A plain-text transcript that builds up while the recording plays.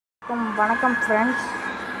வணக்கம் ஃப்ரெண்ட்ஸ்.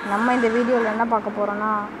 நம்ம இந்த வீடியோவில் என்ன பார்க்க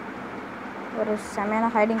போகிறோன்னா, ஒரு செமையான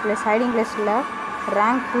ஹைடிங் பிளேஸில்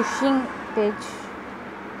ரேங்க் புஷ்ஷிங்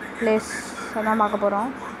பிளேஸ் அதான் பார்க்க போகிறோம்.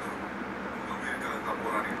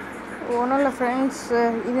 ஒன்றும் இல்லை ஃப்ரெண்ட்ஸ்,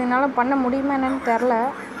 இது என்னால் பண்ண முடியுமா என்னன்னு தெரில.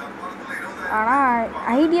 ஆனால்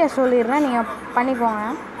ஐடியா சொல்லிடுறேன், நீங்கள் பண்ணிக்கோங்க.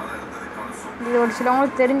 இது ஒரு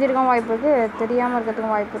சிலவங்களுக்கு தெரிஞ்சிருக்கவும் வாய்ப்பு இருக்குது, தெரியாமல்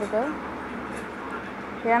இருக்கிறதுக்கும் வாய்ப்பு இருக்குது.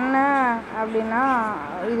 என்ன அப்படின்னா,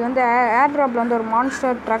 இது வந்து ஏர் ட்ராப்பில் வந்து ஒரு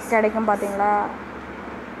மான்ஸ்டர் ட்ரக் கிடைக்கும் பார்த்தீங்களா,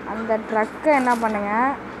 அந்த ட்ரக்கை என்ன பண்ணுங்க,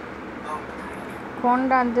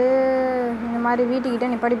 கொண்டாந்து இந்த மாதிரி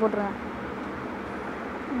வீட்டுக்கிட்ட நிப்பாட்டி போட்டுருங்க.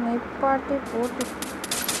 நிப்பாட்டி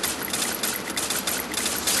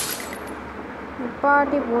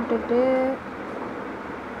போட்டுட்டு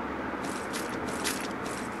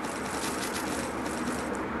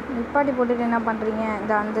என்ன பண்ணுறீங்க,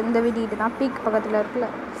 இந்த வீட்டுக்கிட்ட தான் பீக் பக்கத்தில் இருக்குல்ல,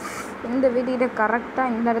 இந்த வீட்டுக்கிட்ட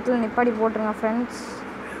கரெக்டாக இந்த இடத்துல நிப்பாட்டி போட்டுருங்க ஃப்ரெண்ட்ஸ்.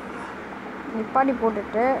 நிப்பாட்டி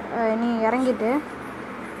போட்டுட்டு நீ இறங்கிட்டு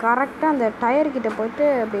கரெக்டாக அந்த டயர்கிட்ட போயிட்டு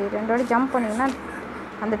அப்படி 2 வாட்டி ஜம்ப் பண்ணிங்கன்னா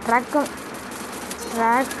அந்த ட்ரக்கு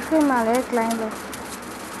மேலே கிளைண்ட்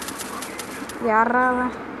யாராவ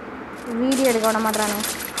வீடியோ எடுக்க விட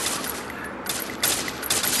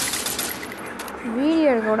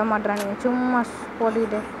மாட்றானுங்க, சும்மா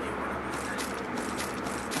போட்டுக்கிட்டு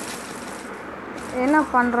என்ன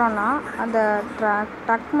பண்ணுறோன்னா, அந்த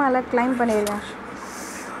ட்ரக் மேலே கிளைம் பண்ணிடுங்க.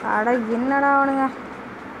 அட என்னடா அவனுங்க,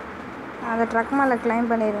 அந்த ட்ரக் மேலே கிளைம்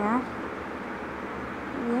பண்ணிடுங்க.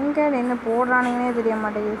 எங்கே என்ன போடுறானுங்கன்னே தெரிய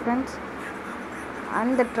மாட்டேங்குது ஃப்ரெண்ட்ஸ்.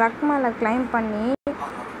 அந்த ட்ரக் மேலே கிளைம் பண்ணி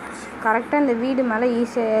கரெக்டாக இந்த வீடு மேலே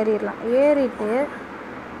ஈஸியாக ஏறிடலாம். ஏறிட்டு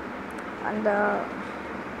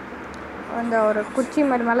அந்த ஒரு குச்சி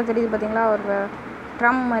மாதிரி மேலே தெரியுது பார்த்தீங்களா, ஒரு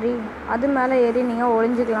ட்ரம் மாதிரி, அது மேலே ஏறி நீங்கள்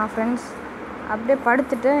ஒளிஞ்சிக்கலாம் ஃப்ரெண்ட்ஸ். அப்படியே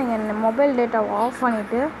படுத்துட்டு நீங்கள் மொபைல் டேட்டாவை ஆஃப்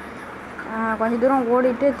பண்ணிவிட்டு கொஞ்சம் தூரம்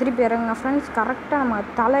ஓடிட்டு திருப்பி இறங்குங்க ஃப்ரெண்ட்ஸ். கரெக்டாக நம்ம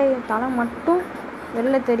தலை மட்டும்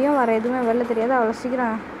வெளில தெரியும், வேறு எதுவுமே வெளில தெரியாது. அவ்வளோ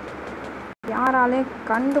சீக்கிரம் யாராலையும்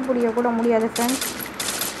கண்டுபிடிக்க கூட முடியாது ஃப்ரெண்ட்ஸ்.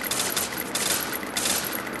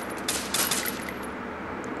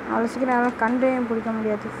 அவ்வளோ சீக்கிரம் யாராலும் கண்டே பிடிக்க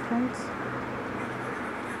முடியாது ஃப்ரெண்ட்ஸ்.